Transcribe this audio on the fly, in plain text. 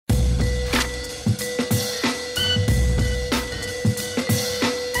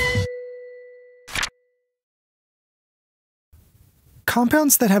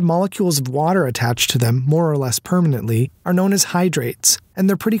Compounds that have molecules of water attached to them more or less permanently are known as hydrates, and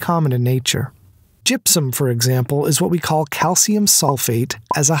they're pretty common in nature. Gypsum, for example, is what we call calcium sulfate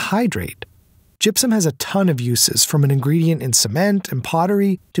as a hydrate. Gypsum has a ton of uses, from an ingredient in cement and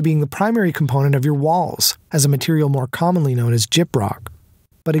pottery to being the primary component of your walls, as a material more commonly known as gyprock.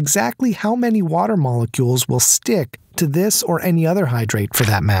 But exactly how many water molecules will stick to this or any other hydrate for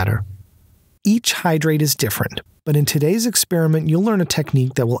that matter? Each hydrate is different, but in today's experiment you'll learn a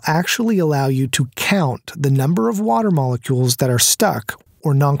technique that will actually allow you to count the number of water molecules that are stuck,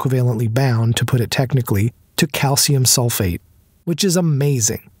 or non-covalently bound, to put it technically, to calcium sulfate, which is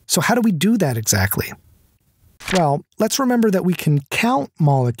amazing. So how do we do that exactly? Well, let's remember that we can count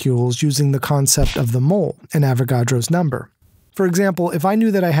molecules using the concept of the mole and Avogadro's number. For example, if I knew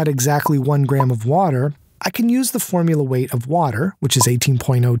that I had exactly 1 gram of water, I can use the formula weight of water, which is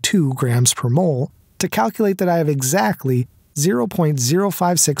 18.02 grams per mole, to calculate that I have exactly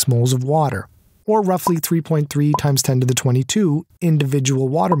 0.056 moles of water, or roughly 3.3 times 10 to the 22 individual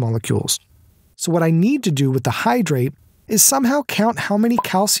water molecules. So what I need to do with the hydrate is somehow count how many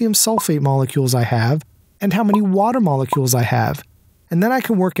calcium sulfate molecules I have and how many water molecules I have, and then I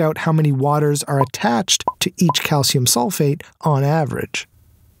can work out how many waters are attached to each calcium sulfate on average.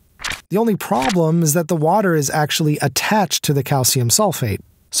 The only problem is that the water is actually attached to the calcium sulfate,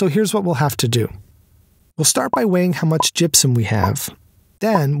 so here's what we'll have to do. We'll start by weighing how much gypsum we have.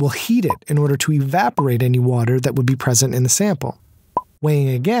 Then we'll heat it in order to evaporate any water that would be present in the sample. Weighing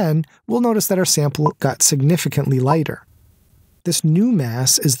again, we'll notice that our sample got significantly lighter. This new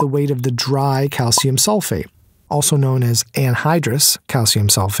mass is the weight of the dry calcium sulfate, also known as anhydrous calcium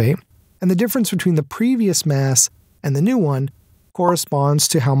sulfate, and the difference between the previous mass and the new one corresponds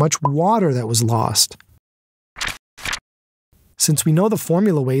to how much water that was lost. Since we know the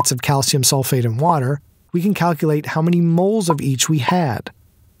formula weights of calcium sulfate and water, we can calculate how many moles of each we had.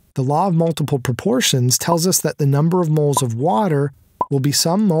 The law of multiple proportions tells us that the number of moles of water will be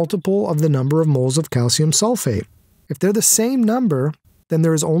some multiple of the number of moles of calcium sulfate. If they're the same number, then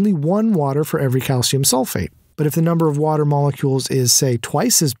there is only 1 water for every calcium sulfate. But if the number of water molecules is, say,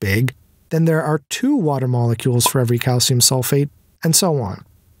 twice as big, then there are 2 water molecules for every calcium sulfate, and so on.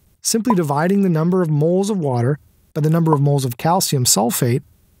 Simply dividing the number of moles of water by the number of moles of calcium sulfate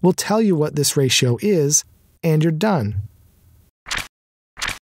will tell you what this ratio is, and you're done.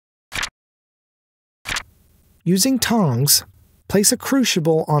 Using tongs, place a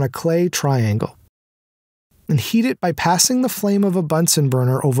crucible on a clay triangle and heat it by passing the flame of a Bunsen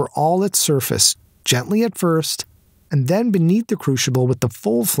burner over all its surface, gently at first, and then beneath the crucible with the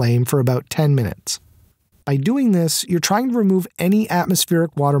full flame for about 10 minutes. By doing this, you're trying to remove any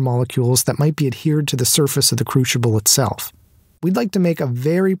atmospheric water molecules that might be adhered to the surface of the crucible itself. We'd like to make a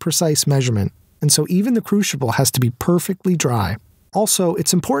very precise measurement, and so even the crucible has to be perfectly dry. Also,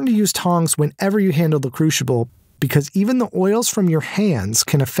 it's important to use tongs whenever you handle the crucible, because even the oils from your hands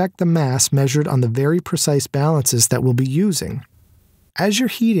can affect the mass measured on the very precise balances that we'll be using. As you're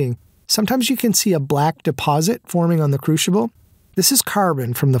heating, sometimes you can see a black deposit forming on the crucible. This is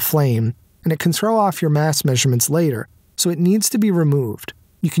carbon from the flame, and it can throw off your mass measurements later, so it needs to be removed.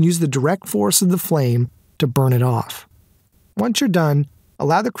 You can use the direct force of the flame to burn it off. Once you're done,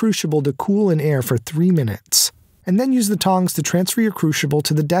 allow the crucible to cool in air for 3 minutes, and then use the tongs to transfer your crucible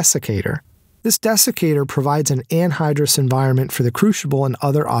to the desiccator. This desiccator provides an anhydrous environment for the crucible and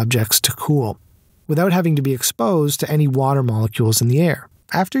other objects to cool, without having to be exposed to any water molecules in the air.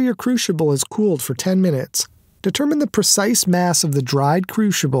 After your crucible is cooled for 10 minutes, determine the precise mass of the dried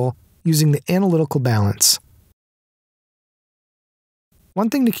crucible using the analytical balance. One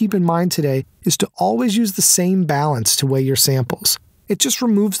thing to keep in mind today is to always use the same balance to weigh your samples. It just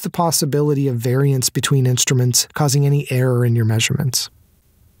removes the possibility of variance between instruments, causing any error in your measurements.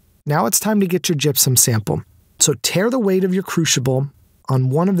 Now it's time to get your gypsum sample. So tear the weight of your crucible on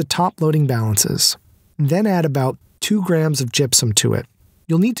one of the top loading balances, and then add about 2 grams of gypsum to it.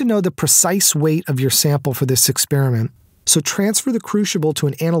 You'll need to know the precise weight of your sample for this experiment, so transfer the crucible to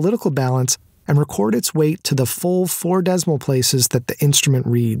an analytical balance and record its weight to the full 4 decimal places that the instrument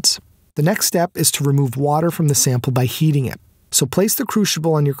reads. The next step is to remove water from the sample by heating it. So place the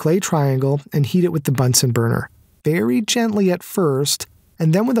crucible on your clay triangle and heat it with the Bunsen burner, very gently at first,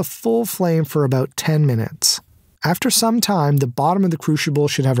 and then with a full flame for about 10 minutes. After some time, the bottom of the crucible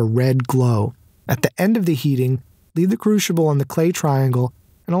should have a red glow. At the end of the heating, leave the crucible on the clay triangle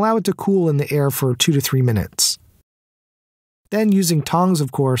and allow it to cool in the air for 2 to 3 minutes. Then, using tongs,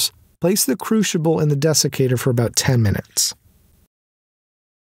 of course, place the crucible in the desiccator for about 10 minutes.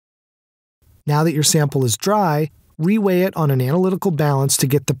 Now that your sample is dry, reweigh it on an analytical balance to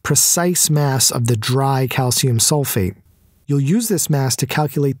get the precise mass of the dry calcium sulfate. You'll use this mass to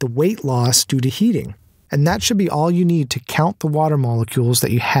calculate the weight loss due to heating, and that should be all you need to count the water molecules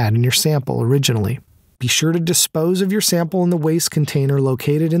that you had in your sample originally. Be sure to dispose of your sample in the waste container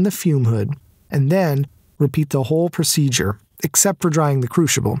located in the fume hood, and then repeat the whole procedure, except for drying the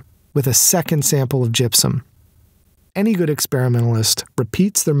crucible, with a second sample of gypsum. Any good experimentalist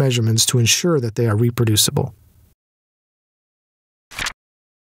repeats their measurements to ensure that they are reproducible.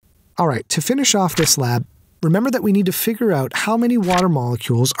 Alright, to finish off this lab, remember that we need to figure out how many water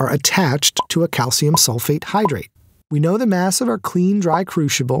molecules are attached to a calcium sulfate hydrate. We know the mass of our clean, dry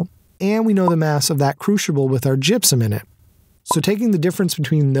crucible, and we know the mass of that crucible with our gypsum in it. So taking the difference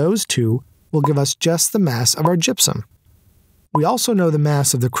between those two will give us just the mass of our gypsum. We also know the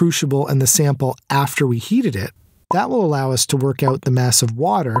mass of the crucible and the sample after we heated it. That will allow us to work out the mass of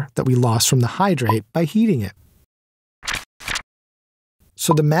water that we lost from the hydrate by heating it.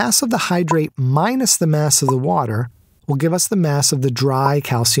 So the mass of the hydrate minus the mass of the water will give us the mass of the dry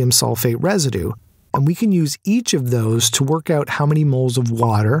calcium sulfate residue, and we can use each of those to work out how many moles of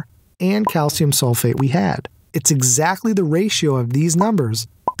water and calcium sulfate we had. It's exactly the ratio of these numbers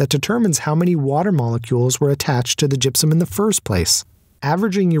that determines how many water molecules were attached to the gypsum in the first place.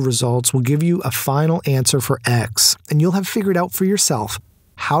 Averaging your results will give you a final answer for X, and you'll have figured out for yourself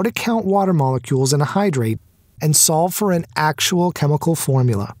how to count water molecules in a hydrate and solve for an actual chemical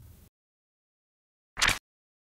formula.